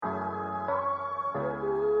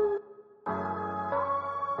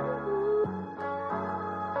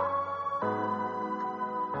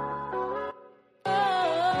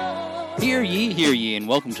Hear ye, and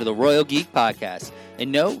welcome to the Royal Geek Podcast.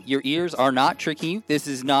 And no, your ears are not tricking you. This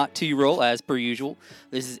is not T-Roll as per usual.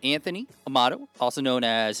 This is Anthony Amato, also known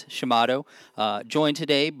as Shamato, joined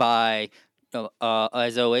today by,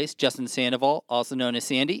 as always, Justin Sandoval, also known as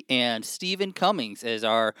Sandy, and Stephen Cummings as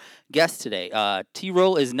our guest today.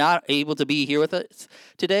 T-Roll is not able to be here with us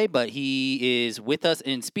today, but he is with us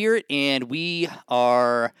in spirit, and we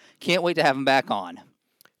can't wait to have him back on.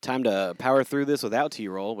 Time to power through this without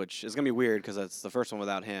T-Roll, which is going to be weird because that's the first one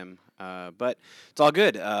without him. But it's all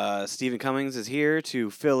good. Stephen Cummings is here to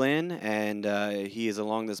fill in, and he is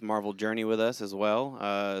along this Marvel journey with us as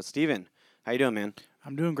well. Stephen, how you doing, man?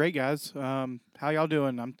 I'm doing great, guys. How y'all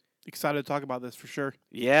doing? I'm excited to talk about this for sure.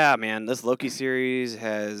 Yeah, man. This Loki series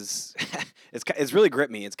has it's really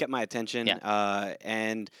gripped me. It's kept my attention,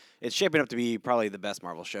 and it's shaping up to be probably the best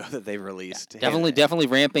Marvel show that they've released. Yeah, definitely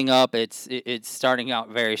ramping up. It's starting out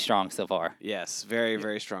very strong so far. Yes,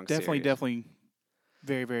 very strong. Definitely,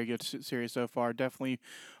 very, very good series so far. Definitely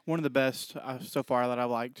one of the best so far that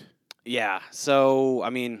I've liked. Yeah. So,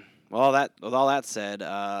 I mean, with all that said,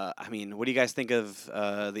 I mean, what do you guys think of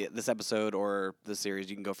this episode or the series?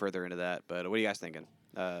 You can go further into that, but what are you guys thinking?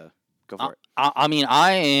 Go for it. I mean,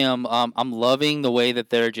 I am. I'm loving the way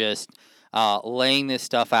that they're just laying this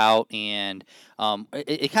stuff out, and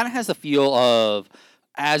it kind of has the feel of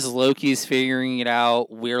as Loki's figuring it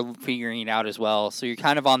out, we're figuring it out as well. So you're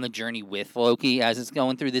kind of on the journey with Loki as it's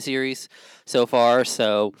going through the series so far.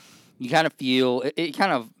 So you kind of feel it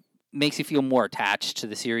kind of makes you feel more attached to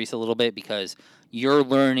the series a little bit because you're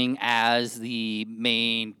learning as the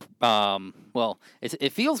main,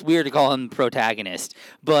 it feels weird to call him protagonist,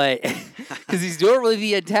 but because he's normally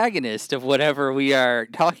the antagonist of whatever we are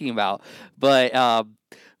talking about, but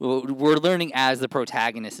we're learning as the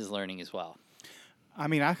protagonist is learning as well. I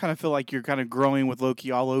mean, I kind of feel like you're kind of growing with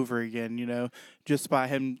Loki all over again, just by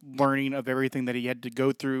him learning of everything that he had to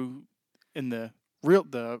go through in the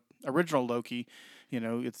original Loki.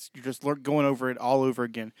 You're just going over it all over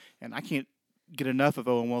again, and I can't get enough of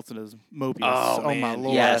Owen Wilson as Mobius. Oh man, my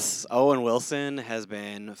Lord. Yes, Owen Wilson has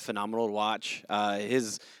been phenomenal to watch.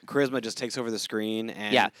 His charisma just takes over the screen,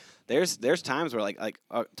 and there's times where like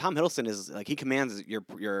Tom Hiddleston is like he commands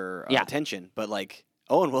your attention, but like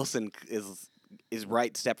Owen Wilson is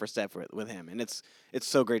right step for step with him, and it's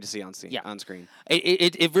so great to see on screen.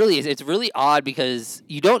 It really is. It's really odd because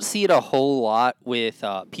you don't see it a whole lot with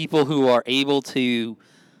people who are able to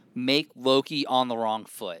make Loki on the wrong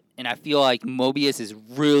foot. And I feel like Mobius is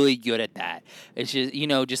really good at that. It's just,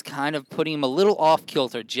 just kind of putting him a little off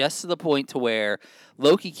kilter just to the point to where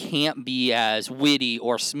Loki can't be as witty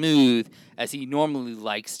or smooth as he normally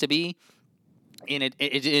likes to be. And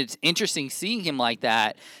it's interesting seeing him like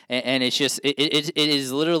that, and it's just it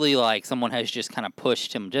is literally like someone has just kind of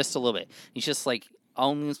pushed him just a little bit. He's just like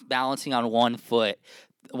almost balancing on one foot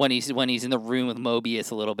when he's in the room with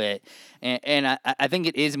Mobius a little bit, and I think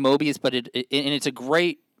it is Mobius, but it's a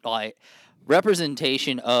great like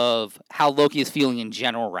representation of how Loki is feeling in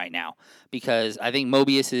general right now, because I think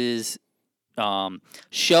Mobius is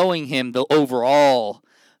showing him the overall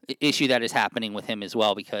issue that is happening with him as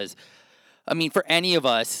well, because I mean, for any of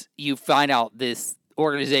us, you find out this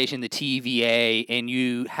organization, the TVA, and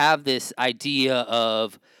you have this idea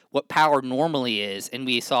of what power normally is. And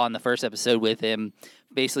we saw in the first episode with him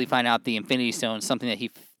basically find out the Infinity Stones, something that he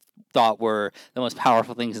thought were the most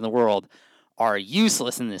powerful things in the world, are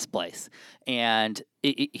useless in this place. And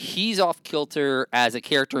he's off kilter as a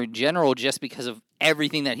character in general just because of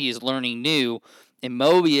everything that he is learning new. And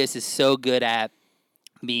Mobius is so good at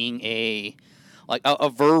being a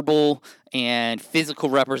verbal and physical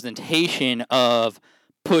representation of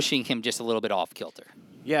pushing him just a little bit off kilter.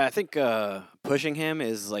 Yeah, I think pushing him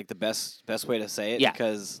is like the best way to say it, yeah.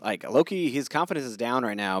 Because like Loki, his confidence is down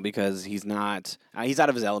right now because he's not he's out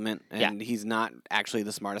of his element, and he's not actually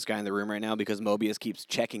the smartest guy in the room right now because Mobius keeps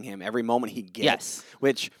checking him every moment he gets. Yes.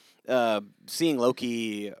 Which seeing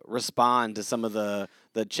Loki respond to some of the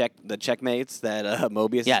checkmates that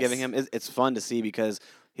Mobius is giving him, it's fun to see because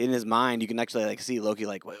in his mind, you can actually like see Loki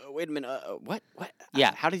like, wait a minute, what?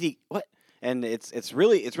 Yeah. How did he? What? And it's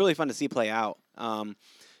really fun to see play out.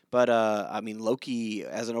 But I mean, Loki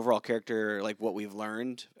as an overall character, like what we've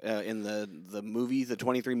learned in the movies, the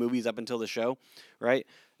 23 movies up until the show, right?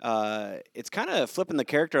 It's kind of flipping the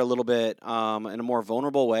character a little bit in a more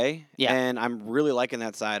vulnerable way. Yeah. And I'm really liking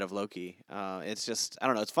that side of Loki. It's just, I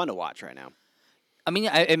don't know, it's fun to watch right now. I mean,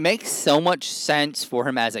 it makes so much sense for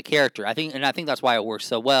him as a character. I think that's why it works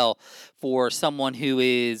so well for someone who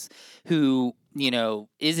is an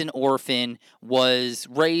orphan, was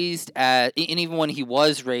raised as, and even when he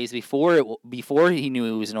was raised before he knew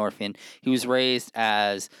he was an orphan, he was raised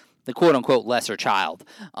as the quote unquote lesser child.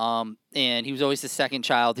 And he was always the second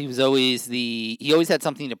child. He always had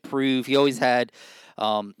something to prove. He always had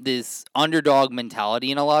this underdog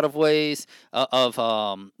mentality in a lot of ways it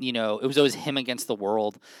was always him against the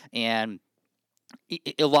world. And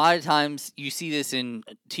a lot of times you see this in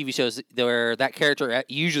TV shows where that character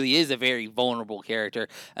usually is a very vulnerable character,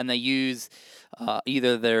 and they use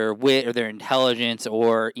either their wit or their intelligence,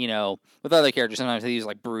 or with other characters sometimes they use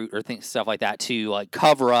like brute or stuff like that to like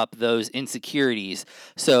cover up those insecurities.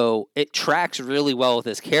 So it tracks really well with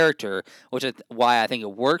this character, which is why I think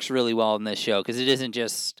it works really well in this show, because it isn't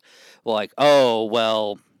just like, oh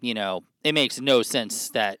well, it makes no sense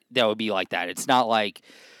that would be like that. It's not like.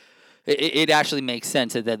 It actually makes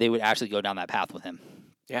sense that they would actually go down that path with him.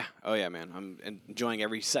 Yeah. Oh, yeah, man. I'm enjoying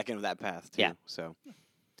every second of that path, too. Yeah. So,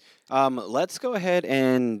 let's go ahead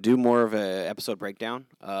and do more of an episode breakdown.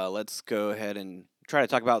 Let's go ahead and try to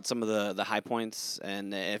talk about some of the high points,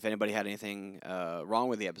 and if anybody had anything wrong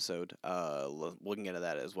with the episode, we can get into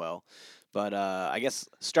that as well. But I guess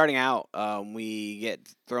starting out, we get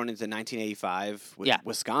thrown into 1985 with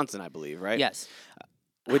Wisconsin, I believe, right? Yes.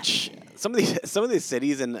 Which some of these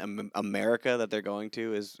cities in America that they're going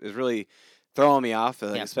to is really throwing me off,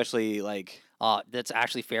 especially like. That's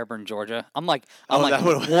actually Fairburn, Georgia. I'm like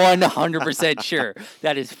 100% sure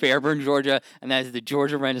that is Fairburn, Georgia, and that is the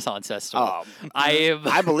Georgia Renaissance Festival.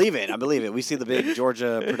 I believe it. We see the big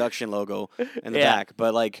Georgia production logo in the back,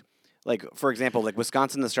 but like for example, like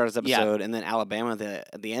Wisconsin, the start of this episode, and then Alabama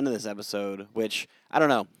at the end of this episode, which I don't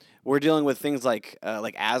know. We're dealing with things like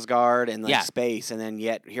Asgard and space, and then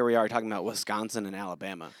yet here we are talking about Wisconsin and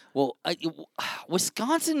Alabama. Well,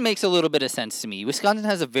 Wisconsin makes a little bit of sense to me. Wisconsin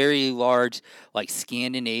has a very large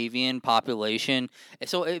Scandinavian population,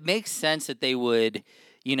 so it makes sense that they would,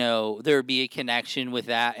 there would be a connection with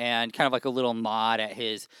that and kind of like a little nod at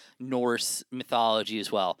his Norse mythology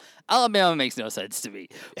as well. Alabama makes no sense to me,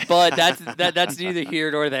 but that's neither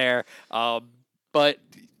here nor there. But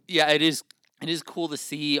yeah, it is. It is cool to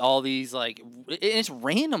see all these it's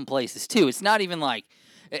random places too. It's not even like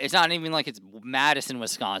it's Madison,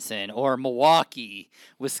 Wisconsin, or Milwaukee,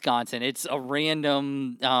 Wisconsin. It's a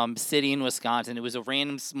random city in Wisconsin. It was a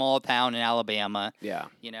random small town in Alabama. Yeah.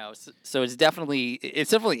 So it's definitely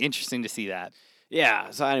interesting to see that.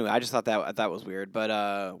 Yeah. So anyway, I just thought that was weird, but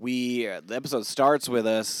the episode starts with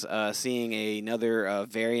us seeing another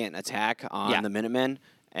variant attack on the Minutemen.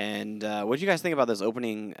 And what did you guys think about this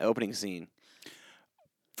opening scene?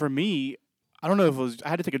 For me, I don't know if it was. I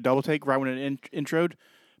had to take a double take right when it introed,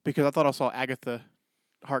 because I thought I saw Agatha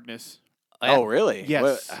Harkness. Oh, really?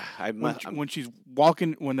 Yes. When she's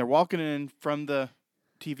walking, when they're walking in from the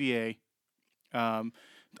TVA,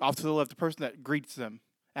 off to the left, the person that greets them,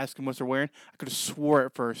 asks them what they're wearing. I could have swore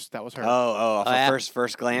at first that was her.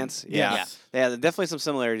 First glance. Yeah. Yeah. Definitely some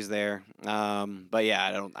similarities there. But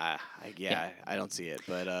yeah, I don't see it.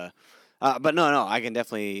 But no, I can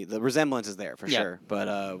definitely, the resemblance is there for sure. But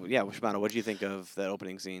Shimano, what do you think of that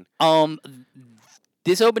opening scene?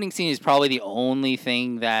 This opening scene is probably the only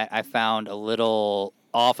thing that I found a little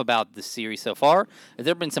off about the series so far.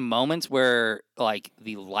 There have been some moments where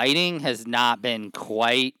the lighting has not been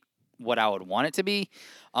quite what I would want it to be.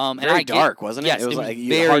 Very dark, wasn't it? Yes, it was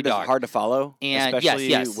very dark. Hard to follow. And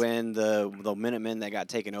especially when the Minutemen that got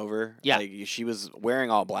taken over, she was wearing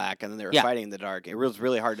all black, and then they were fighting in the dark. It was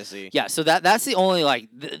really hard to see. Yeah, so that's the only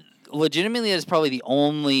legitimately that's probably the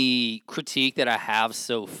only critique that I have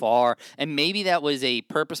so far, and maybe that was a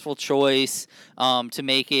purposeful choice to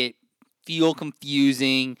make it feel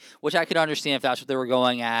confusing, which I could understand if that's what they were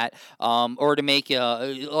going at, or to make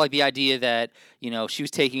the idea that she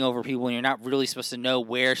was taking over people and you're not really supposed to know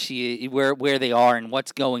where they are and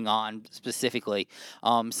what's going on specifically.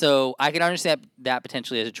 So I can understand that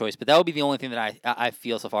potentially as a choice, but that would be the only thing that I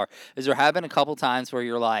feel so far. Is there have been a couple times where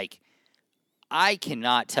you're like, I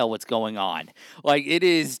cannot tell what's going on. It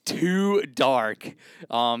is too dark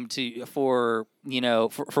for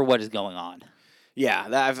what is going on. Yeah,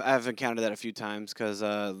 I've encountered that a few times because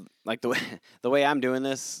the way I'm doing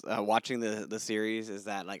this, watching the series is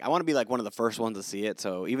that I want to be one of the first ones to see it.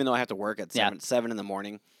 So even though I have to work at 7 in the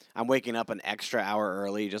morning, I'm waking up an extra hour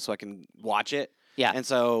early just so I can watch it. Yeah. And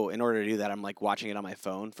so in order to do that, I'm watching it on my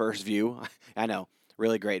phone, first view. I know,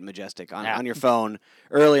 really great and majestic on your phone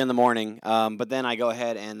early in the morning. But then I go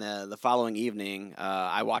ahead and the following evening,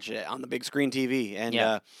 I watch it on the big screen TV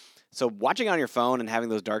and. So watching on your phone and having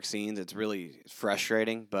those dark scenes, it's really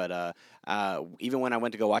frustrating. But even when I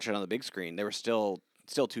went to go watch it on the big screen, they were still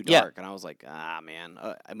too dark, and I was like, man,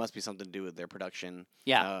 it must be something to do with their production.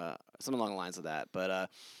 Yeah, something along the lines of that. But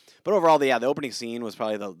overall, the opening scene was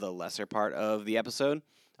probably the lesser part of the episode.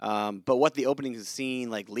 But what the opening scene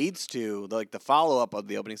like leads to, the follow up of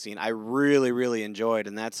the opening scene, I really really enjoyed,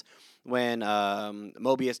 and that's when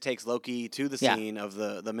Mobius takes Loki to the scene of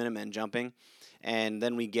the Minutemen jumping, and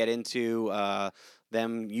then we get into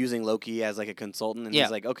them using Loki as like a consultant, and he's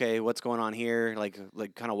like, okay, what's going on here? Like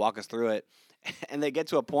kind of walk us through it. And they get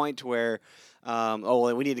to a point where,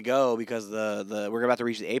 we need to go because we're about to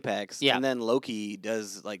reach the apex. Yeah. And then Loki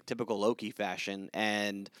does like typical Loki fashion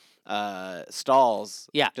and stalls.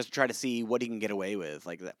 Yeah. Just to try to see what he can get away with.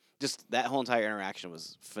 Like that. Just that whole entire interaction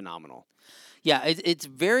was phenomenal. Yeah, it's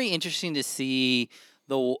very interesting to see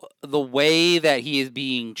the way that he is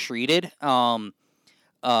being treated.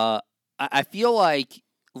 I feel like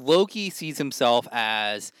Loki sees himself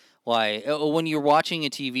as like when you're watching a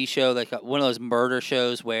TV show, like one of those murder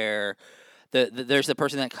shows where there's the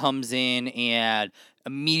person that comes in and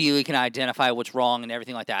immediately can identify what's wrong and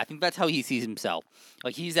everything like that. I think that's how he sees himself.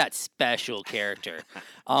 Like he's that special character.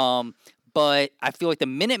 But I feel like the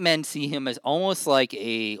Minutemen see him as almost like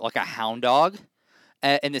a hound dog,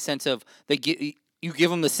 in the sense of you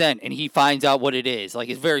give him the scent and he finds out what it is. Like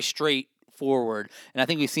it's very straightforward. And I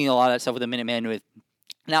think we've seen a lot of that stuff with the Minutemen with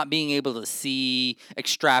not being able to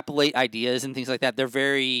extrapolate ideas and things like that. They're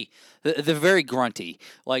very grunty,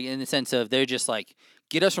 like in the sense of they're just like,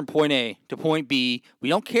 get us from point A to point B. We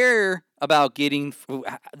don't care about getting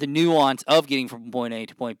the nuance of getting from point A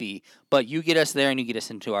to point B, but you get us there and you get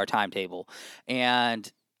us into our timetable.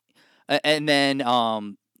 And then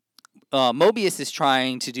Mobius is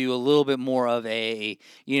trying to do a little bit more of a,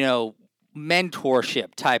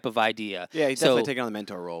 mentorship type of idea. Yeah, he's definitely taking on the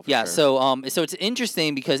mentor role. Yeah, sure. So it's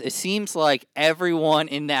interesting because it seems like everyone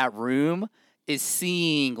in that room is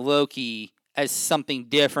seeing Loki as something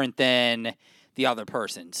different than the other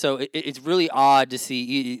person. So it's really odd to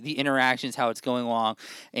see the interactions, how it's going along,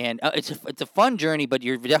 and it's a fun journey. But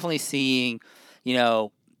you're definitely seeing,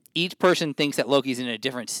 each person thinks that Loki's in a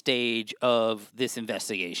different stage of this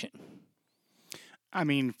investigation. I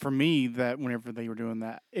mean, for me, that whenever they were doing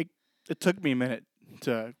that, it took me a minute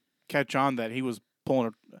to catch on that he was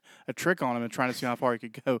pulling a trick on him and trying to see how far he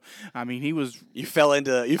could go. I mean, he was. You fell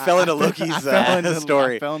into Loki's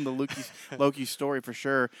story. I fell into Loki's story for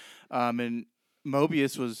sure. And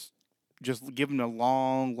Mobius was just given a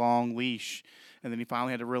long, long leash, and then he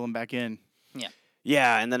finally had to reel him back in. Yeah.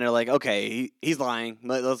 Yeah, and then they're like, okay, he's lying.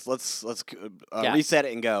 Let's reset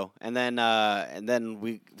it and go. And then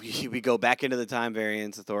we go back into the Time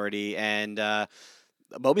Variance Authority, and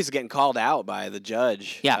Mobius is getting called out by the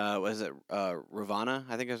judge. Yeah. Was it Ravonna?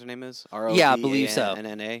 I think her name is. Yeah, I believe so.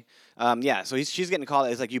 ROVANNA. So she's getting called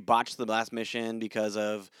out. It's like you botched the last mission because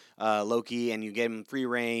of Loki, and you gave him free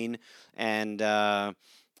reign, and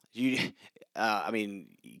you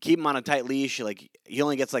keep him on a tight leash. Like he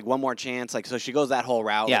only gets like one more chance. Like so, she goes that whole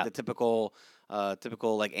route. Yeah. Like the typical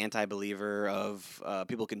like anti-believer of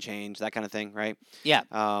people can change, that kind of thing, right? Yeah.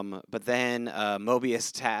 But then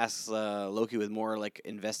Mobius tasks Loki with more like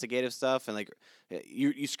investigative stuff, and like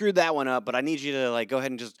you screwed that one up. But I need you to like go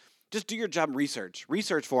ahead and just do your job and research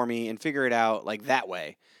for me and figure it out like that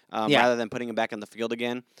way, rather than putting him back in the field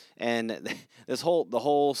again. And the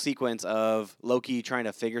whole sequence of Loki trying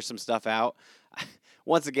to figure some stuff out.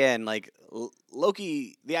 Once again, like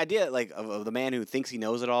Loki, the idea like of the man who thinks he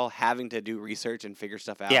knows it all having to do research and figure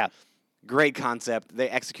stuff out. Yeah. Great concept. They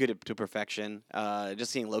execute it to perfection. Just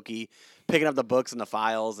seeing Loki picking up the books and the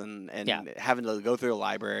files and having to go through the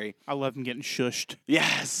library. I love him getting shushed.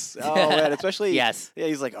 Yes. Oh, man. Especially. Yes. Yeah,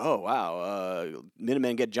 he's like, oh, wow.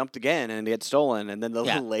 Minutemen get jumped again and get stolen. And then the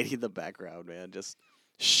little lady in the background, man, just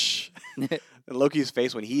shh. And Loki's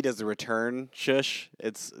face when he does the return shush,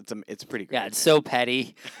 it's pretty great. Yeah, it's so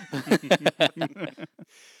petty.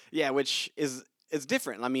 Yeah, which is it's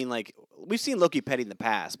different. I mean, like we've seen Loki petty in the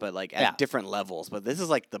past, but like at different levels. But this is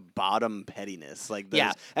like the bottom pettiness. Like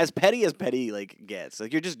as petty like gets.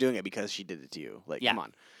 Like you're just doing it because she did it to you. Like come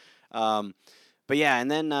on. But yeah,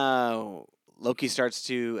 and then Loki starts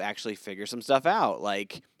to actually figure some stuff out.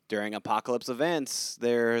 Like during Apocalypse events,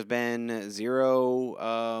 there has been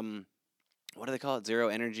zero. What do they call it? Zero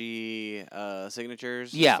energy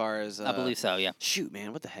signatures? Yeah, as far as, I believe so, yeah. Shoot,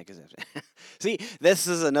 man, what the heck is that? See, this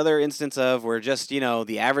is another instance of where just,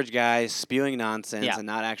 the average guy spewing nonsense and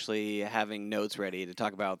not actually having notes ready to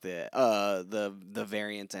talk about the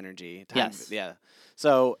variance energy. Yes. Yeah.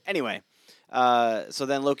 So, anyway, so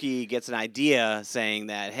then Loki gets an idea saying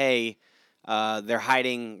that, hey, they're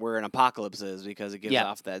hiding where an apocalypse is because it gives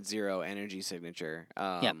off that zero energy signature.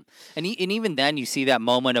 And even then, you see that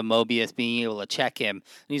moment of Mobius being able to check him, and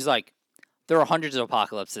he's like, "There are hundreds of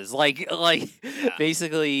apocalypses." Like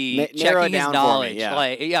basically checking his knowledge.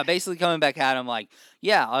 Basically coming back at him like,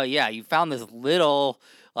 you found this little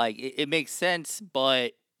Like, it makes sense,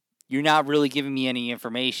 but you're not really giving me any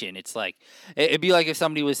information. It's like, it'd be like if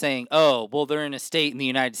somebody was saying, oh, well, they're in a state in the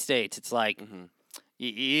United States. It's like,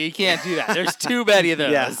 you can't do that. There's too many of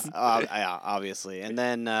those. Yeah, obviously. And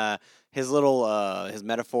then his little his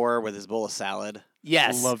metaphor with his bowl of salad.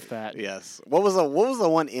 Yes. Love that. Yes. What was the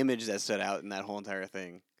one image that stood out in that whole entire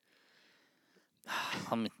thing?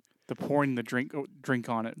 The pouring the drink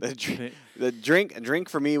on it. The drink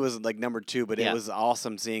for me was like number 2, but it was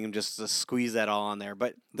awesome seeing him just squeeze that all on there.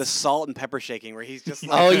 But the salt and pepper shaking, where he's just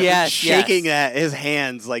like shaking his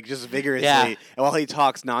hands like just vigorously while he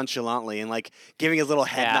talks nonchalantly and like giving his little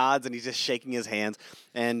head nods, and he's just shaking his hands.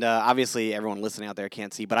 And obviously, everyone listening out there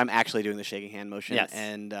can't see, but I'm actually doing the shaking hand motion. Yes.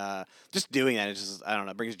 And just doing that, it's just, I don't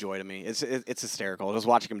know, it brings joy to me. It's hysterical. Just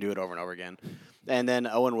watching him do it over and over again. And then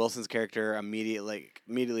Owen Wilson's character immediately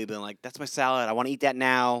been like, "That's my salad. I want to eat that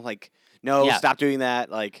now." Like, no, stop doing that.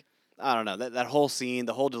 Like, I don't know. That whole scene,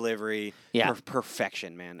 the whole delivery,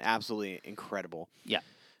 perfection, man. Absolutely incredible. Yeah.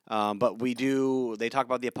 But they talk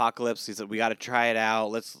about the apocalypse. He said, we got to try it out.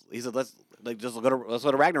 Let's go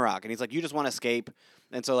to Ragnarok. And he's like, you just want to escape.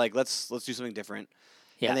 And so like, let's do something different.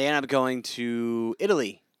 Yeah. And they end up going to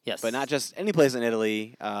Italy. Yes. But not just any place in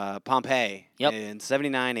Italy, Pompeii in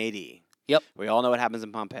 79 AD. Yep. We all know what happens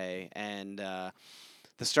in Pompeii. And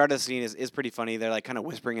the start of the scene is pretty funny. They're like kind of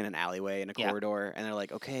whispering in an alleyway in a corridor. And they're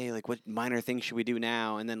like, okay, like what minor things should we do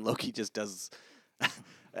now? And then Loki just does...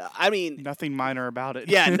 I mean... Nothing minor about it.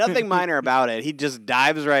 Yeah, nothing minor about it. He just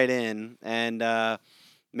dives right in and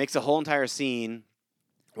makes a whole entire scene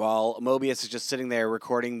while Mobius is just sitting there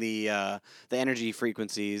recording the energy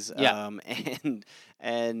frequencies. Yeah.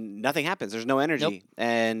 And nothing happens. There's no energy. Nope.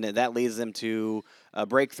 And that leads them to a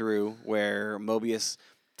breakthrough where Mobius,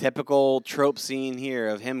 typical trope scene here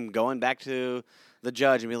of him going back to the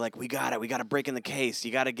judge and be like, we got to break in the case.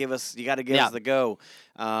 You got to give us the go.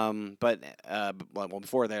 But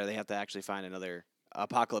before there, they have to actually find another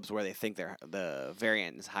apocalypse where they think the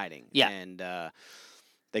variant is hiding. Yeah. And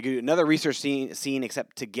they do another research scene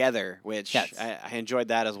except together, which I enjoyed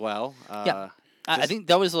that as well. I think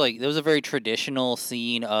that was a very traditional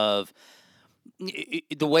scene of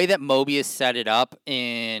the way that Mobius set it up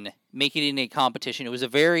in making it a competition. It was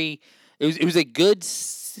a good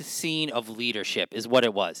scene of leadership is what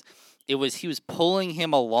it was. He was pulling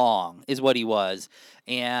him along is what he was.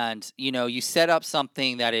 And, you set up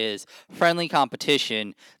something that is friendly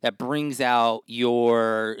competition that brings out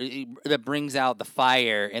the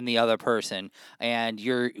fire in the other person, and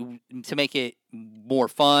to make it more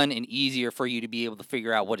fun and easier for you to be able to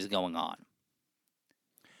figure out what is going on.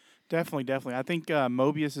 Definitely. I think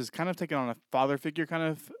Mobius is kind of taking on a father figure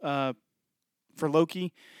kind of for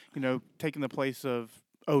Loki, taking the place of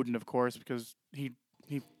Odin, of course, because he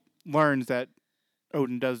learns that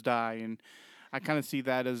Odin does die, and I kind of see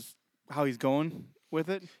that as how he's going with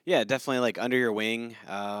it. Yeah, definitely like under your wing,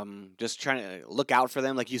 just trying to look out for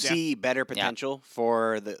them. Like you see better potential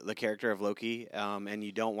for the character of Loki, and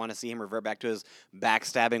you don't want to see him revert back to his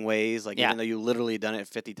backstabbing ways, like even though you literally done it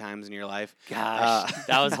 50 times in your life. Gosh,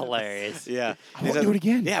 that was hilarious. Yeah. I won't do it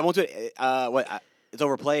again. Yeah, I won't do it. It's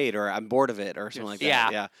overplayed, or I'm bored of it, or something like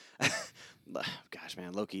that. Yeah. Gosh,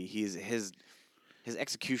 man, Loki, his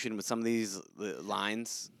execution with some of these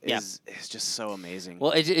lines is just so amazing.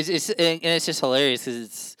 Well, it's just hilarious because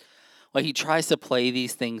it's he tries to play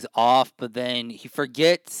these things off, but then he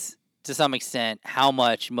forgets to some extent how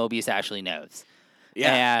much Mobius actually knows.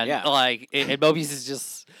 Yeah, and and Mobius is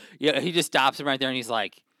just he just stops him right there and he's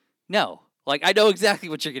like, "No, I know exactly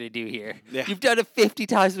what you're gonna do here. Yeah. You've done it 50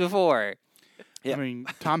 times before." Yeah. I mean,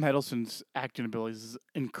 Tom Hiddleston's acting abilities is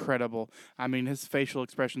incredible. I mean, his facial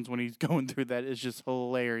expressions when he's going through that is just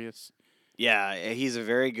hilarious. Yeah, he's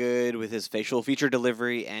very good with his facial feature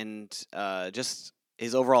delivery and just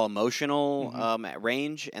his overall emotional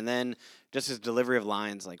range, and then just his delivery of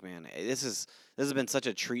lines. Like, man, this has been such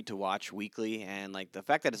a treat to watch weekly, and the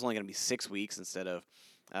fact that it's only going to be 6 weeks instead of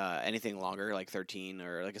anything longer, like 13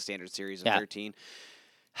 or like a standard series of 13.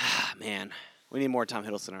 Man. We need more Tom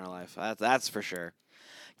Hiddleston in our life. That's for sure.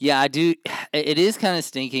 Yeah, I do. It is kind of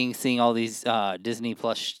stinking seeing all these Disney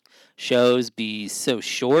Plus shows be so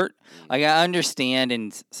short. I understand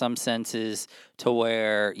in some senses to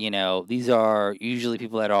where, these are usually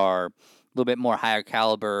people that are a little bit more higher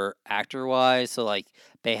caliber actor-wise. So,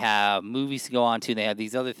 they have movies to go on to. They have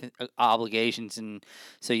these other obligations. And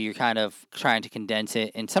so you're kind of trying to condense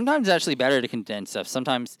it. And sometimes it's actually better to condense stuff.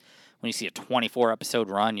 Sometimes when you see a 24-episode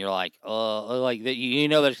run, you're like, there's going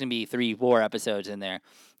to be 3-4 episodes in there.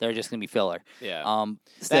 they're just going to be filler. Yeah.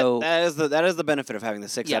 So that is the benefit of having the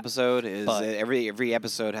 6th episode is every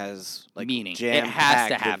episode has like meaning. It has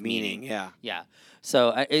to have meaning. Yeah. Yeah.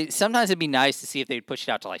 So sometimes it'd be nice to see if they'd push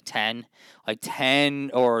it out to like 10. Like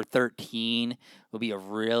 10 or 13 would be a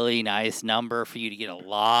really nice number for you to get a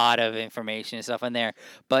lot of information and stuff in there.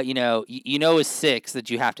 But, with 6 that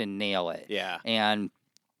you have to nail it. Yeah. And,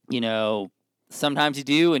 sometimes you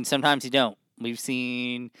do and sometimes you don't. We've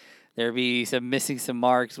seen there be missing some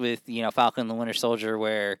marks with, Falcon and the Winter Soldier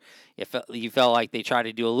where you felt like they tried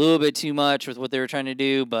to do a little bit too much with what they were trying to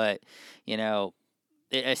do. But,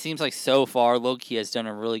 it seems like so far Loki has done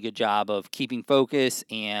a really good job of keeping focus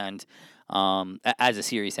and as a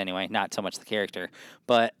series anyway, not so much the character.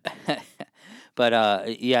 But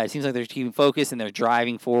it seems like they're keeping focus and they're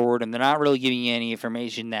driving forward and they're not really giving you any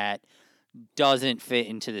information that doesn't fit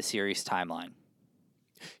into the series timeline.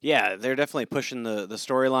 Yeah, they're definitely pushing the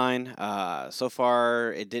storyline. So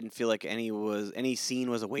far, it didn't feel like any scene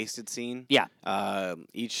was a wasted scene. Yeah.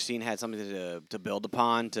 Each scene had something to build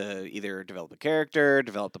upon to either develop a character,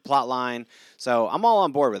 develop the plot line. So I'm all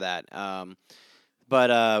on board with that.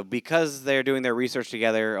 But because they're doing their research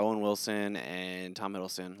together, Owen Wilson and Tom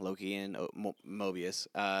Hiddleston, Loki and Mobius,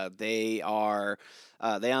 they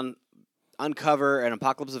uncover an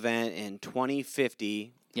apocalypse event in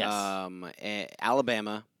 2050. Yes.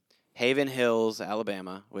 Alabama, Haven Hills,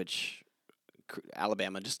 Alabama,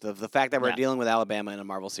 just the fact that we're dealing with Alabama in a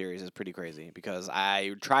Marvel series is pretty crazy because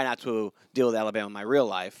I try not to deal with Alabama in my real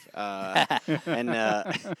life. And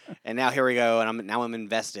now here we go, and I'm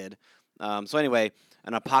invested. So anyway,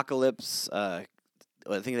 an apocalypse, I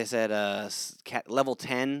think they said level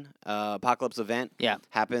 10 apocalypse event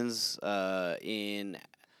happens in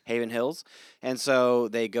Haven Hills. And so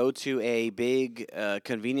they go to a big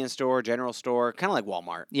convenience store, general store, kind of like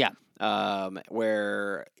Walmart. Yeah.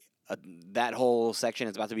 Where that whole section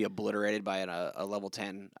is about to be obliterated by a level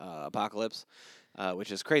 10 apocalypse,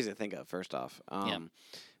 which is crazy to think of, first off.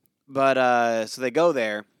 But so they go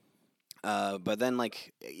there. But then,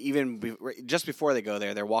 just before they go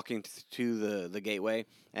there, they're walking to the gateway,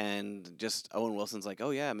 and just Owen Wilson's like,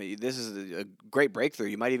 "Oh yeah, this is a great breakthrough.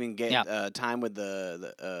 You might even get time with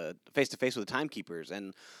the face to face with the timekeepers."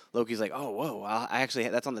 And Loki's like, "Oh whoa, I actually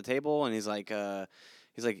that's on the table." And he's like,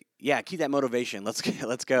 "Yeah, keep that motivation. Let's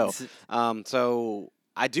go." So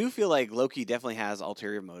I do feel like Loki definitely has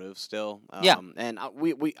ulterior motives still. And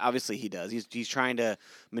we obviously he does. He's trying to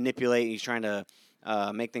manipulate. He's trying to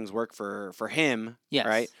make things work for him,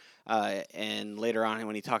 right? And later on,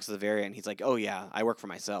 when he talks to the Variant, he's like, "Oh yeah, I work for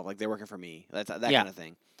myself. Like they're working for me." That kind of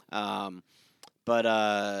thing.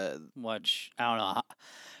 Which I don't know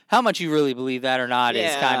how much you really believe that or not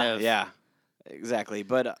is kind of exactly.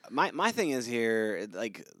 But my thing is here,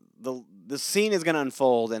 like the scene is going to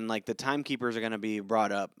unfold, and like the timekeepers are going to be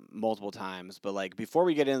brought up multiple times. But like before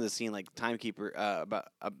we get into the scene, like before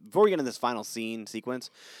we get into this final scene sequence,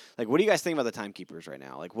 like what do you guys think about the timekeepers right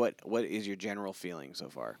now? Like what is your general feeling so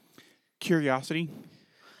far? Curiosity.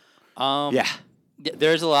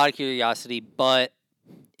 There's a lot of curiosity, but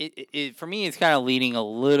it for me it's kind of leaning a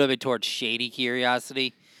little bit towards shady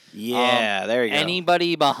curiosity. Yeah, there you go.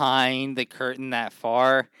 Anybody behind the curtain that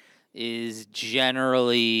far is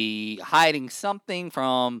generally hiding something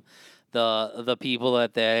from the people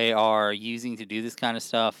that they are using to do this kind of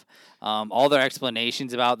stuff. All their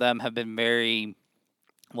explanations about them have been very,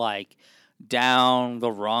 down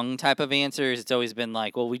the rung type of answers. It's always been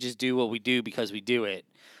like, well, we just do what we do because we do it.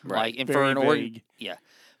 Right. And very vague.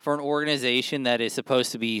 for an organization that is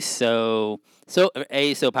supposed to be so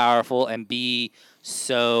powerful and B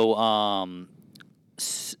so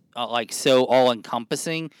so all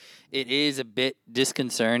encompassing, it is a bit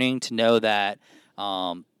disconcerting to know that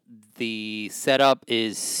the setup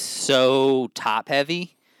is so top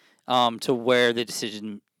heavy to where the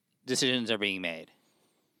decisions are being made.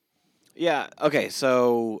 Yeah. Okay.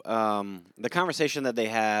 So the conversation that they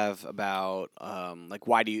have about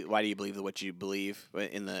why do you believe what you believe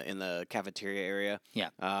in the cafeteria area? Yeah.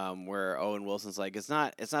 Where Owen Wilson's like, it's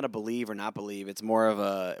not a believe or not believe. It's more of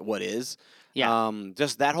a what is. Yeah.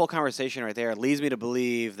 Just that whole conversation right there leads me to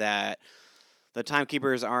believe that the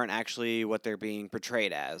timekeepers aren't actually what they're being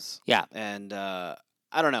portrayed as. Yeah. And I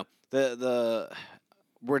don't know.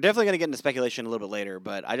 We're definitely going to get into speculation a little bit later,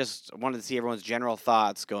 but I just wanted to see everyone's general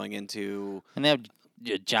thoughts going into. And they have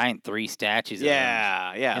giant 3 statues.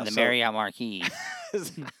 Yeah. In the Marriott Marquis.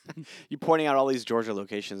 You're pointing out all these Georgia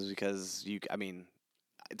locations because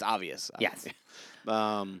it's obvious. Yes.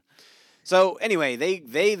 So anyway,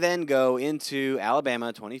 they then go into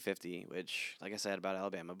Alabama 2050, which, like I said about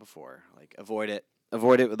Alabama before, like avoid it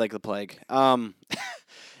with like the plague.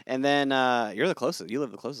 And then you're the closest. You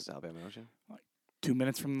live the closest to Alabama, don't you? 2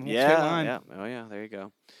 minutes from the Yeah, state line. yeah. Oh, yeah. There you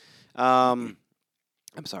go. I'm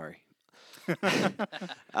sorry. So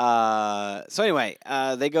anyway,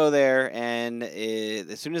 they go there, and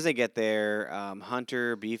as soon as they get there,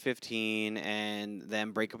 Hunter, B-15, and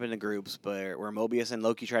them break up into groups, but where Mobius and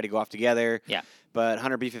Loki try to go off together. Yeah. But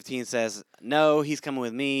Hunter B-15 says, no, he's coming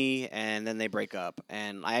with me, and then they break up.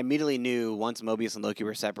 And I immediately knew once Mobius and Loki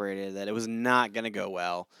were separated that it was not going to go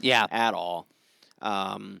well at all.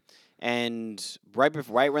 And right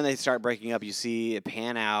when they start breaking up, you see it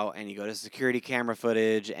pan out, and you go to security camera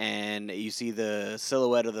footage, and you see the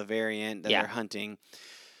silhouette of the variant that they're hunting,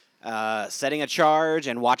 setting a charge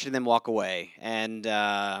and watching them walk away. And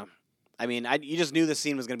you just knew the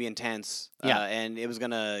scene was going to be intense, and it was going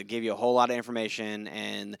to give you a whole lot of information.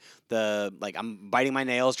 And I'm biting my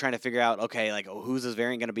nails trying to figure out, okay, like, who's this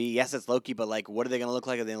variant going to be? Yes, it's Loki, but like, what are they going to look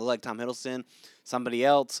like? Are they going to look like Tom Hiddleston, somebody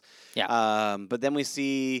else? Yeah. But then we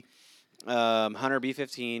see. Hunter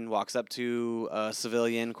B-15 walks up to a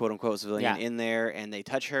civilian, quote unquote civilian, in there, and they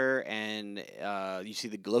touch her, and you see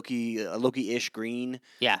the Loki-ish green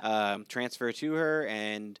transfer to her,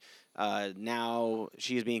 and now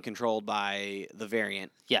she is being controlled by the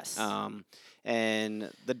variant. Yes.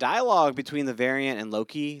 And the dialogue between the variant and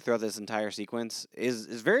Loki throughout this entire sequence is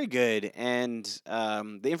very good, and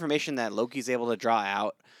the information that Loki's able to draw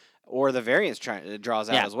out. Or the variance draws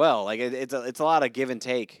out as well. Like it's a lot of give and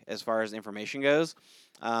take as far as information goes.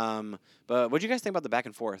 But what do you guys think about the back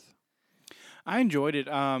and forth? I enjoyed it.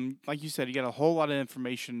 Like you said, you got a whole lot of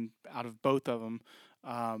information out of both of them.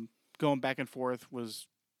 Going back and forth was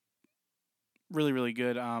really, really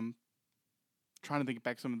good. Trying to think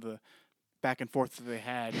back some of the back and forth that they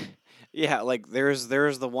had. Yeah, like there's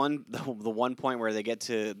the one point where they get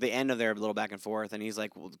to the end of their little back and forth, and he's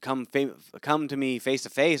like, well, come to me face to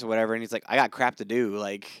face or whatever, and he's like, I got crap to do,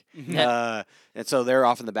 like, and so they're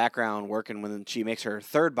off in the background working when she makes her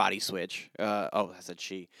third body switch. I said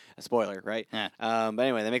she, a spoiler, right? Yeah. But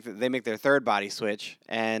anyway, they make their third body switch,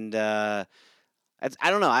 and I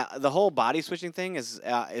don't know. The whole body switching thing is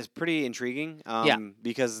pretty intriguing.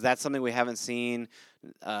 Because that's something we haven't seen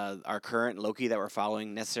our current Loki that we're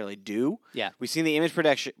following necessarily do. Yeah. We've seen the image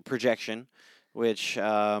projection, which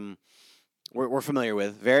we're familiar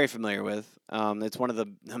with, very familiar with. It's one of the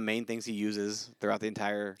main things he uses throughout the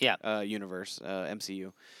entire universe,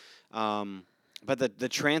 MCU. But the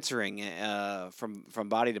transferring from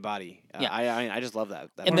body to body, I just love that.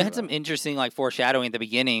 And they had some interesting foreshadowing at the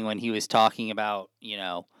beginning when he was talking about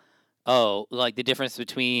the difference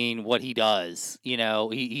between what he does.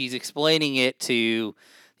 He's explaining it to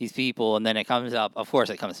these people, and then it comes up. Of course,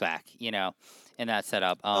 it comes back. In that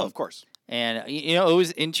setup. Of course. And it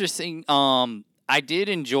was interesting. I did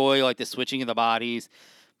enjoy the switching of the bodies.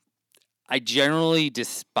 I generally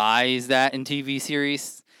despise that in TV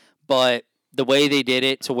series, but the way they did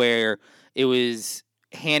it to where it was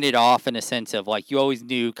handed off in a sense of you always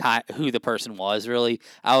knew who the person was, really,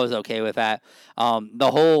 I was okay with that.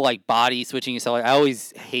 The whole body switching and stuff, I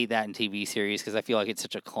always hate that in TV series because I feel like it's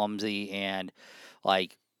such a clumsy and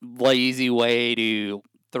lazy way to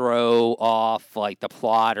throw off the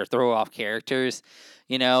plot or throw off characters,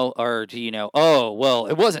 or to oh well,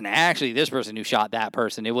 it wasn't actually this person who shot that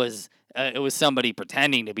person, it was somebody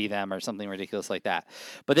pretending to be them or something ridiculous like that.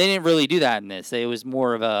 But they didn't really do that in this. It was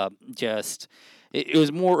more of it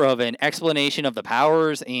was more of an explanation of the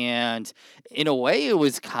powers, and in a way it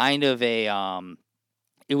was kind of it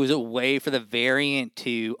was a way for the variant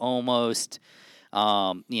to almost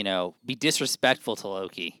be disrespectful to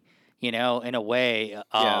Loki. In a way.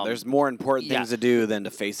 There's more important things to do than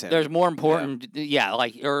to face him. There's more important, he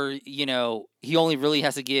only really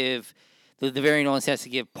has to give. The variant only has to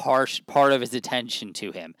give part of his attention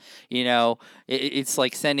to him. It's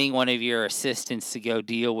like sending one of your assistants to go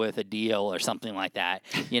deal with a deal or something like that.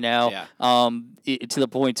 To the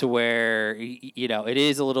point to where it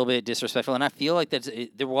is a little bit disrespectful, and I feel like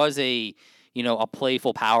there was a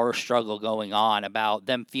playful power struggle going on about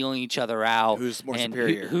them feeling each other out. Who's more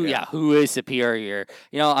superior? Who is superior?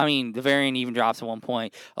 The variant even drops at one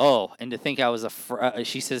point. Oh, and to think I was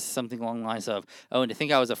she says something along the lines of, "Oh, and to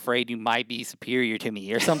think I was afraid you might be superior to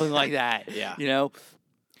me," or something like that. Yeah.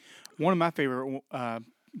 One of my favorite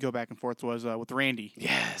go back and forth was with Randy.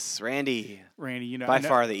 Yes, Randy. Randy, by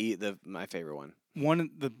far my favorite one.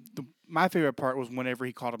 My favorite part was whenever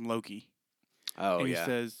he called him Loki. Oh, and he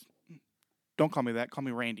says, "Don't call me that. Call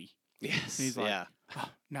me Randy." Yes. And he's like,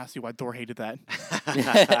 now I see why Thor hated that.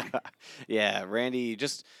 Yeah, Randy.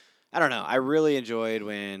 I don't know. I really enjoyed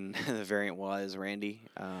when the variant was Randy.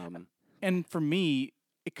 And for me,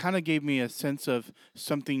 it kind of gave me a sense of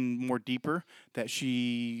something more deeper, that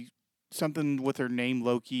something with her name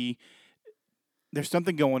Loki. There's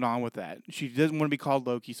something going on with that. She doesn't want to be called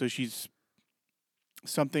Loki, so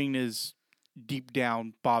something is deep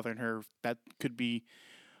down bothering her. That could be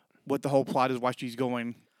what the whole plot is, why she's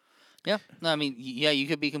going. Yeah, no, I mean, yeah, you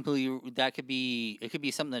could be completely. It could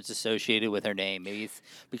be something that's associated with her name. Maybe it's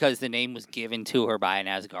because the name was given to her by an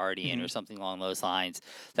Asgardian or something along those lines.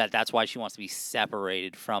 That's why she wants to be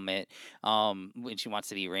separated from it. When she wants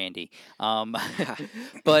to be Randy.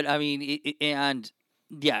 But I mean,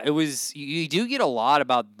 yeah, it was. You do get a lot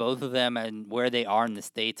about both of them and where they are in the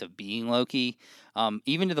states of being Loki.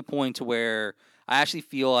 Even to the point to where I actually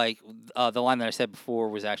feel like the line that I said before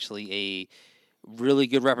was actually a really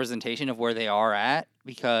good representation of where they are at,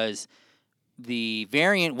 because the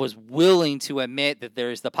variant was willing to admit that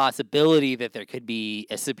there's the possibility that there could be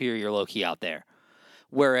a superior Loki out there,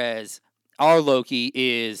 whereas our Loki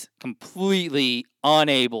is completely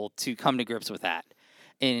unable to come to grips with that,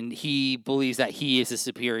 and he believes that he is a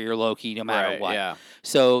superior Loki no matter what. Yeah.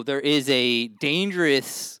 So there is a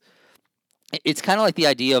dangerous. It's kind of like the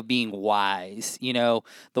idea of being wise,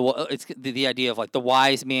 it's the idea of like the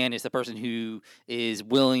wise man is the person who is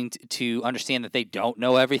willing to understand that they don't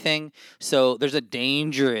know everything. So there's a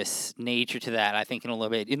dangerous nature to that, I think, in a little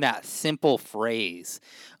bit, in that simple phrase.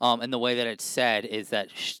 And the way that it's said is that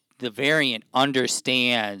the variant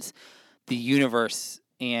understands the universe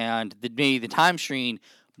and maybe the time stream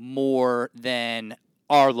more than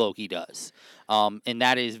our Loki does. And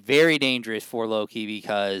that is very dangerous for Loki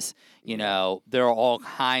because, there are all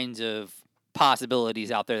kinds of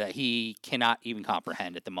possibilities out there that he cannot even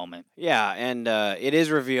comprehend at the moment. Yeah, and it is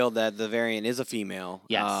revealed that the variant is a female.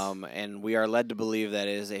 Yes. And we are led to believe that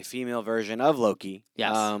it is a female version of Loki.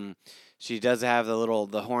 Yes. She does have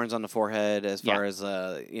the horns on the forehead as far as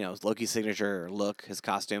Loki's signature look, his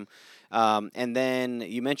costume. And then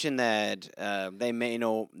you mentioned that they may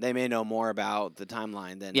know more about the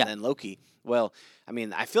timeline than Loki. Well, I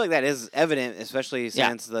mean, I feel like that is evident, especially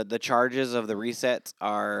since the charges of the resets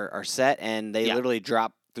are set and they literally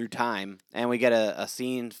drop through time, and we get a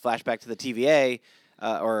scene flashback to the TVA.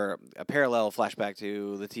 Or a parallel flashback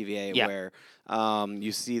to the TVA where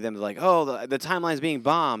you see them like, oh, the timeline's being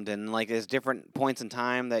bombed, and like there's different points in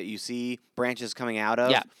time that you see branches coming out of.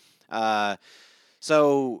 Yeah.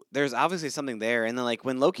 So there's obviously something there, and then like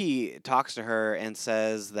when Loki talks to her and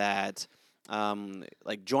says that,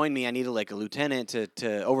 like, join me, I need a lieutenant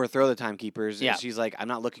to overthrow the Timekeepers. Yeah. And she's like, I'm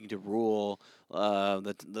not looking to rule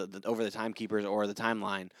the over the Timekeepers or the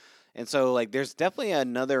timeline, and so like there's definitely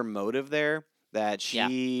another motive there that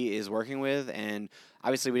she is working with, and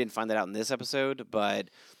obviously we didn't find that out in this episode, but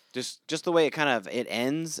just the way it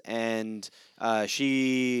ends, and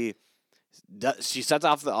she sets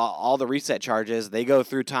off all the reset charges. They go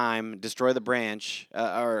through time, destroy the branch,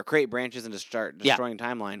 or create branches and start destroying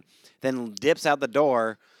timeline. Then dips out the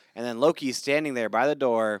door, and then Loki's standing there by the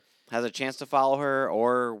door, has a chance to follow her,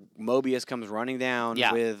 or Mobius comes running down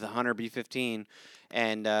with Hunter B-15,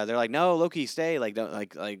 and they're like, "No, Loki, stay! Like,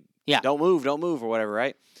 don't move, or whatever,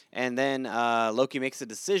 right?" And then Loki makes a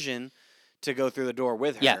decision to go through the door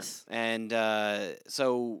with her. Yes. And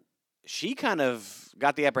so she kind of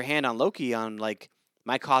got the upper hand on Loki on like,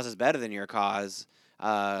 my cause is better than your cause.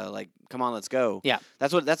 Like, come on, let's go. Yeah.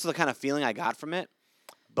 That's the kind of feeling I got from it.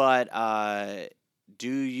 But do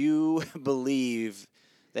you believe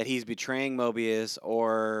that he's betraying Mobius,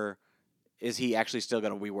 or is he actually still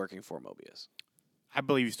going to be working for Mobius? I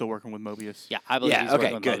believe he's still working with Mobius. Yeah, I believe he's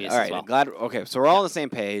working with good. Mobius All right, as well. glad. Okay, so we're all on the same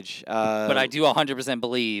page. But I do 100%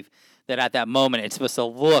 believe that at that moment it's supposed to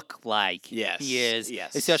look like he is,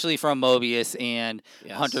 especially from Mobius and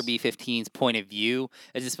Hunter B-15's point of view.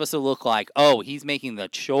 It's supposed to look like, oh, he's making the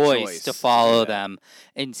choice to follow them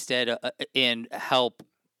instead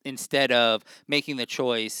of making the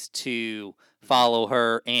choice to follow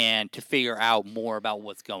her and to figure out more about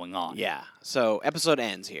what's going on. Yeah. So episode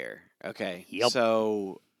ends here. Okay. Yep.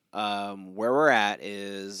 So where we're at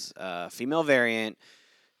is female variant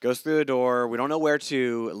goes through the door. We don't know where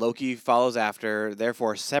to. Loki follows after,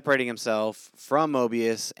 therefore separating himself from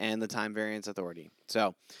Mobius and the Time Variance Authority.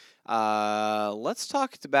 So let's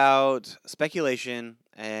talk about speculation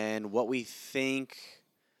and what we think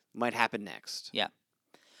might happen next. Yeah.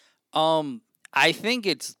 I think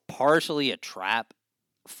it's partially a trap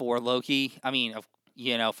for Loki. I mean,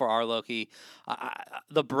 for our Loki,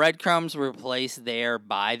 the breadcrumbs were placed there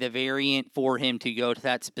by the variant for him to go to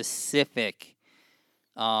that specific.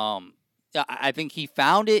 I think he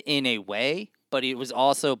found it in a way but it was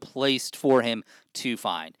also placed for him to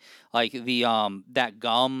find. Like the that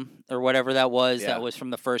gum or whatever that was from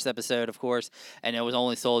the first episode, of course, and it was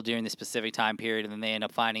only sold during the specific time period, and then they end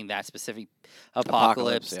up finding that specific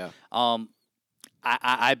apocalypse.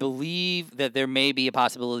 I believe that there may be a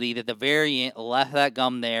possibility that the variant left that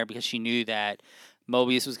gum there because she knew that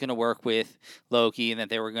Mobius was going to work with Loki and that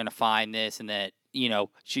they were going to find this and that,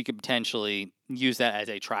 she could potentially use that as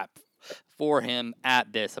a trap for him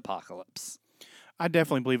at this apocalypse. I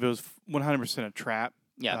definitely believe it was 100% a trap.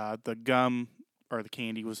 Yeah. The gum or the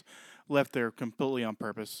candy was left there completely on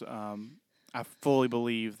purpose. I fully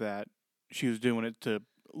believe that she was doing it to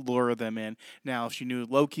lure them in. Now, if she knew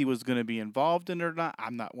Loki was going to be involved in it or not,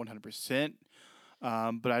 I'm not 100%.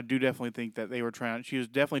 But I do definitely think that she was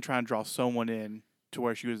definitely trying to draw someone in to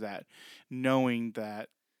where she was at, knowing that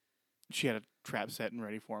she had a trap set and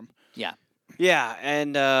ready for him. Yeah. Yeah,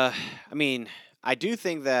 and I do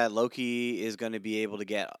think that Loki is going to be able to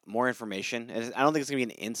get more information. I don't think it's going to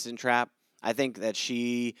be an instant trap. I think that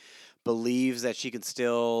she believes that she can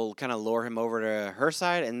still kind of lure him over to her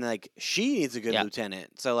side, and she needs a good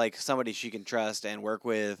lieutenant, so somebody she can trust and work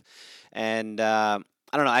with. And I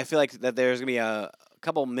don't know. I feel like that there's gonna be a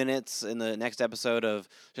couple minutes in the next episode of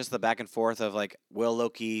just the back and forth of will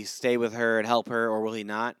Loki stay with her and help her, or will he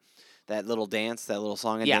not? That little dance, that little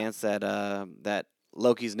song and dance that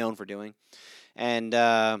Loki's known for doing, and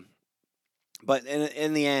but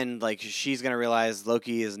in the end, she's gonna realize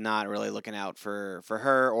Loki is not really looking out for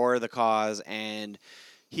her or the cause, and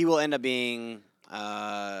he will end up being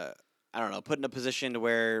put in a position to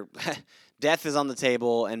where death is on the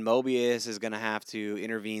table, and Mobius is gonna have to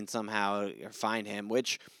intervene somehow or find him.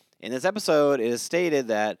 Which in this episode it is stated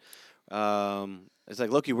that it's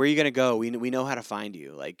Loki, where are you gonna go? We know how to find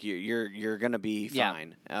you. You're gonna be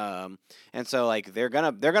fine. And so they're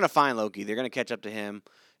gonna find Loki. They're gonna catch up to him,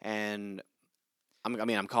 and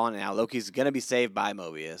I'm calling it now. Loki's gonna be saved by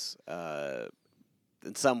Mobius,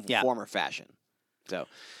 in some form or fashion. So,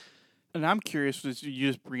 and I'm curious, you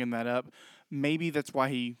just bringing that up. Maybe that's why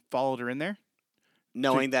he followed her in there,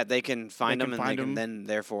 knowing that they can find him and they can then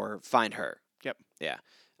therefore find her. Yep. Yeah.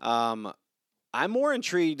 I'm more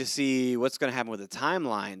intrigued to see what's going to happen with the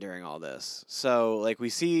timeline during all this. So, we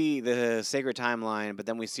see the sacred timeline, but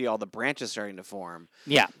then we see all the branches starting to form.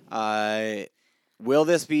 Yeah. Will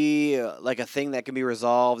this be a thing that can be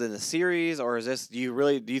resolved in the series, or is this? Do you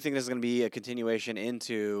think this is going to be a continuation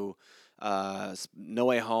into No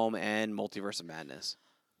Way Home and Multiverse of Madness?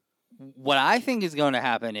 What I think is going to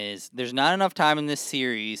happen is there's not enough time in this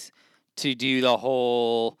series to do the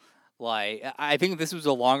whole. I think if this was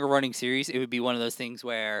a longer running series, it would be one of those things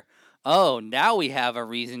where, now we have a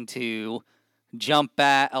reason to jump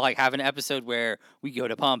back, have an episode where we go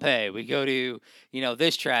to Pompeii, we go to,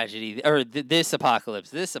 this tragedy, or this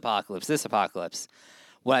apocalypse.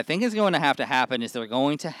 What I think is going to happen is they're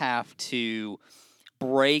going to have to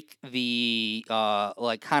break the,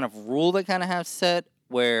 kind of rule they kind of have set,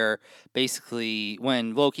 where basically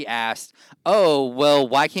when Loki asked,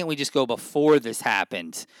 why can't we just go before this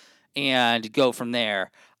happened? And go from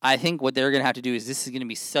there. I think what they're going to have to do is this is going to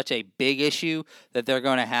be such a big issue that they're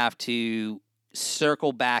going to have to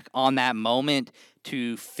circle back on that moment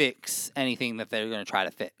to fix anything that they're going to try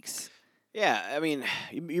to fix. Yeah,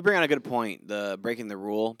 you bring on a good point, the breaking the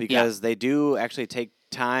rule, because they do actually take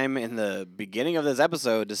time in the beginning of this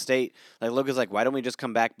episode to state, Loki's why don't we just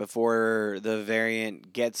come back before the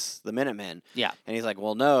variant gets the Minutemen? Yeah. And he's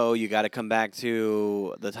well, no, you got to come back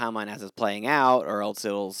to the timeline as it's playing out, or else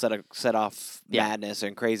it'll set off madness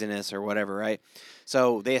and craziness or whatever, right?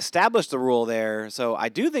 So they established the rule there. So I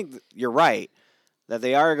do think you're right that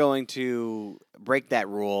they are going to break that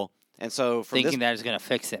rule. And so thinking that is going to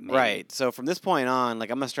fix it, maybe. Right. So from this point on, I'm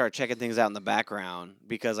going to start checking things out in the background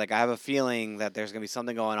because, I have a feeling that there's going to be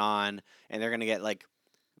something going on, and they're going to get,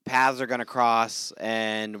 paths are going to cross,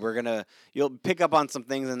 and you'll pick up on some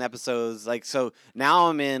things in episodes. So now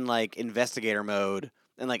I'm in, investigator mode,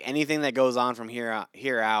 and, anything that goes on from here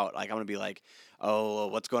out, I'm going to be oh,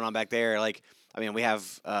 what's going on back there? We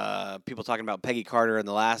have people talking about Peggy Carter in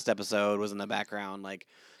the last episode was in the background.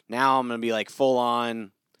 Now I'm going to be, full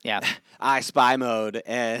on... Yeah, I spy mode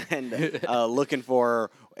and looking for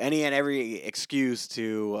any and every excuse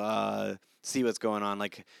to see what's going on.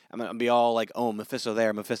 I'm gonna be all Mephisto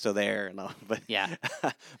there, no, but yeah,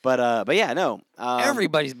 but yeah, no.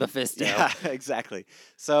 Everybody's Mephisto. Yeah, exactly.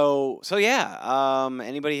 So yeah.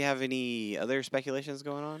 Anybody have any other speculations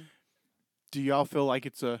going on? Do y'all feel like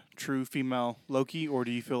it's a true female Loki, or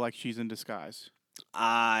do you feel like she's in disguise?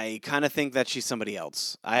 I kind of think that she's somebody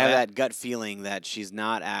else. I have that gut feeling that she's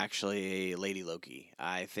not actually a Lady Loki.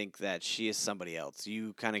 I think that she is somebody else.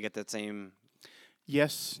 You kind of get that same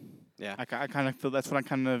Yes. Yeah. I kind of feel that's what I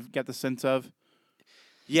kind of get the sense of.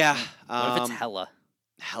 Yeah. What if it's Hela?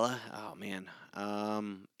 Hela? Oh man.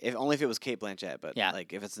 If only if it was Cate Blanchett, but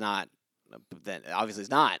like if it's not, then obviously it's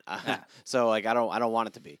not. So like I don't want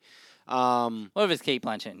it to be. What if it's Cate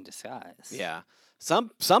Blanchett in disguise? Yeah.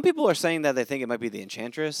 Some people are saying that they think it might be the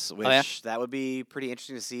Enchantress, which that would be pretty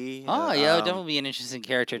interesting to see. Oh yeah, it would definitely be an interesting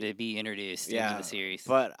character to be introduced into the series.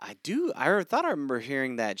 But I thought I remember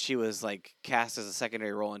hearing that she was like cast as a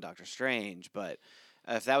secondary role in Doctor Strange. But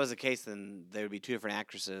if that was the case, then there would be two different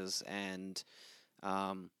actresses, and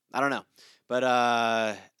I don't know. But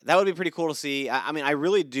that would be pretty cool to see. I mean, I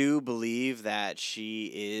really do believe that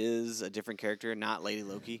she is a different character, not Lady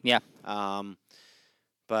Loki. Yeah.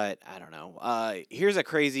 But I don't know. Here's a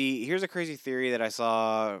crazy theory that I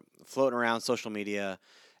saw floating around social media,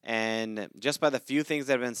 and just by the few things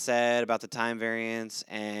that have been said about the time variance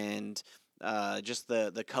and just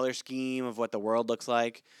the color scheme of what the world looks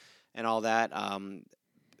like and all that.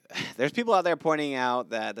 There's people out there pointing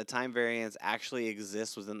out that the time variance actually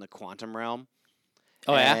exists within the quantum realm.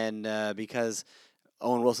 Oh yeah. And because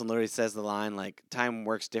Owen Wilson literally says the line, like, time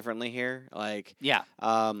works differently here. Like, yeah.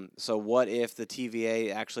 So what if the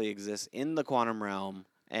TVA actually exists in the quantum realm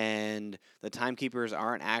and the timekeepers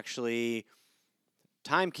aren't actually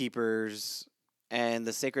timekeepers and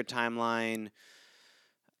the sacred timeline?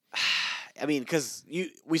 I mean, because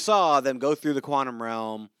we saw them go through the quantum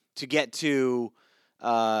realm to get to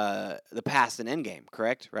the past in Endgame,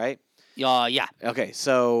 correct? Right? Yeah. Okay,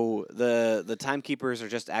 so the timekeepers are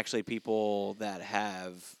just actually people that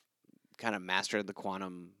have kind of mastered the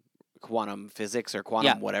quantum physics or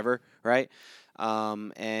quantum whatever, right?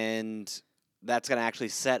 And that's going to actually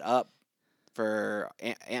set up for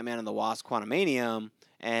Ant-Man and the Wasp Quantumanium,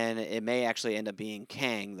 and it may actually end up being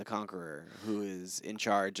Kang the Conqueror who is in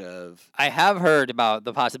charge of... I have heard about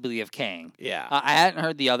the possibility of Kang. Yeah. I hadn't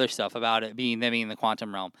heard the other stuff about it being in the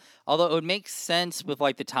quantum realm. Although it would make sense with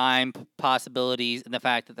like the time possibilities and the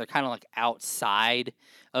fact that they're kind of like outside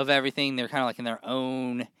of everything. They're kind of like in their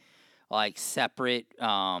own like separate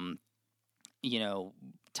time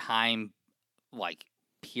like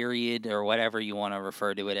period or whatever you want to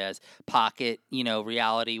refer to it as, pocket,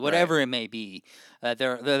 reality, whatever it may be.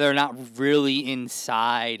 They're not really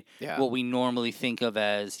inside what we normally think of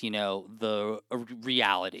as, the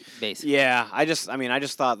reality, basically. Yeah, I just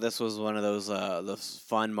thought this was one of those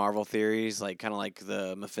fun Marvel theories, like kind of like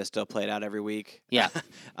the Mephisto played out every week. Yeah.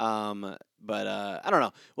 But I don't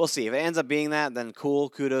know. We'll see. If it ends up being that, then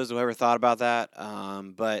cool. Kudos to whoever thought about that.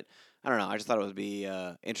 But I don't know. I just thought it would be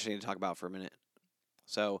interesting to talk about for a minute.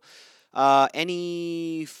 So,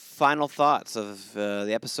 any final thoughts of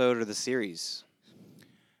the episode or the series?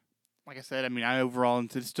 Like I said, I mean, overall,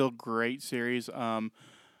 it's still a great series. I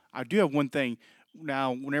do have one thing.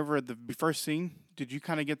 Now, whenever the first scene, did you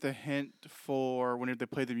kind of get the hint for whenever they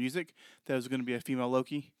played the music that it was going to be a female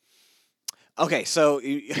Loki? Okay, so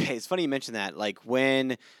it's funny you mentioned that. Like,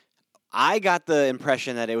 when I got the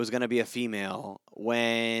impression that it was going to be a female,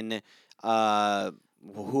 when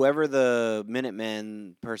whoever the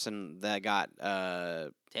Minutemen person that got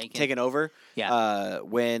taken over,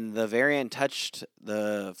 when the variant touched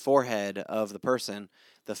the forehead of the person,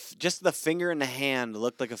 just the finger and the hand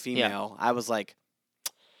looked like a female. I was like,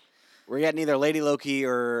 we're getting either Lady Loki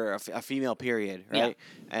or a female, period, right?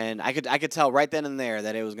 Yeah. And I could tell right then and there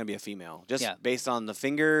that it was going to be a female, just based on the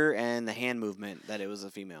finger and the hand movement that it was a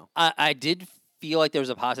female. I did feel like there was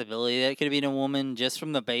a possibility that it could have been a woman, just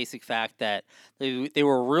from the basic fact that they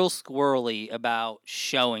were real squirrely about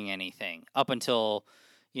showing anything up until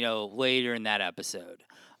later in that episode,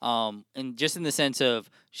 and just in the sense of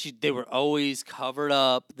they were always covered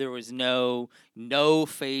up. There was no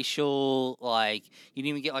facial, like you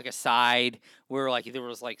didn't even get like a side where like there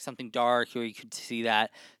was like something dark where you could see that.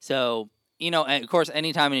 So and of course,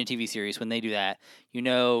 anytime in a TV series when they do that,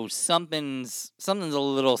 something's a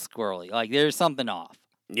little squirrely. Like there's something off.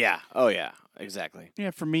 Yeah. Oh yeah. Exactly. Yeah.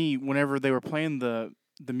 For me, whenever they were playing the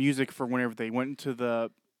music for whenever they went to the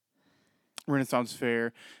Renaissance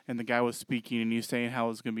Fair and the guy was speaking and he was saying how it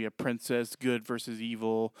was going to be a princess, good versus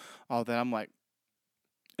evil, all that, I'm like,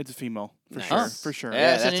 it's a female for sure.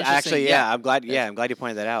 Yeah, that's actually I'm glad. Yeah, I'm glad you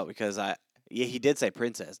pointed that out because he did say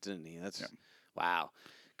princess, didn't he? That's wow.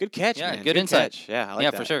 Good catch, man. Good insight. Catch. Yeah, I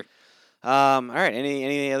like that. For sure. All right.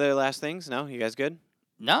 Any other last things? No, you guys good?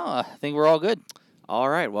 No, I think we're all good. All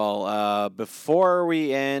right. Well, before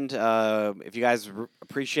we end, if you guys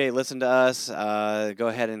appreciate listening to us, go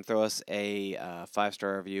ahead and throw us a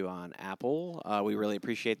 5-star review on Apple. We really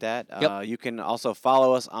appreciate that. Yep. You can also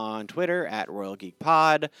follow us on Twitter at Royal Geek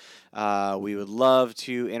Pod. We would love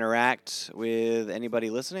to interact with anybody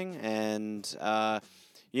listening, and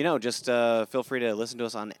just feel free to listen to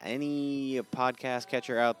us on any podcast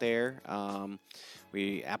catcher out there.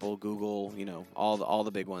 Apple, Google, all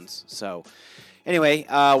the big ones. So. Anyway,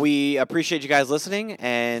 we appreciate you guys listening,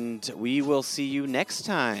 and we will see you next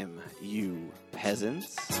time, you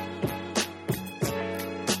peasants.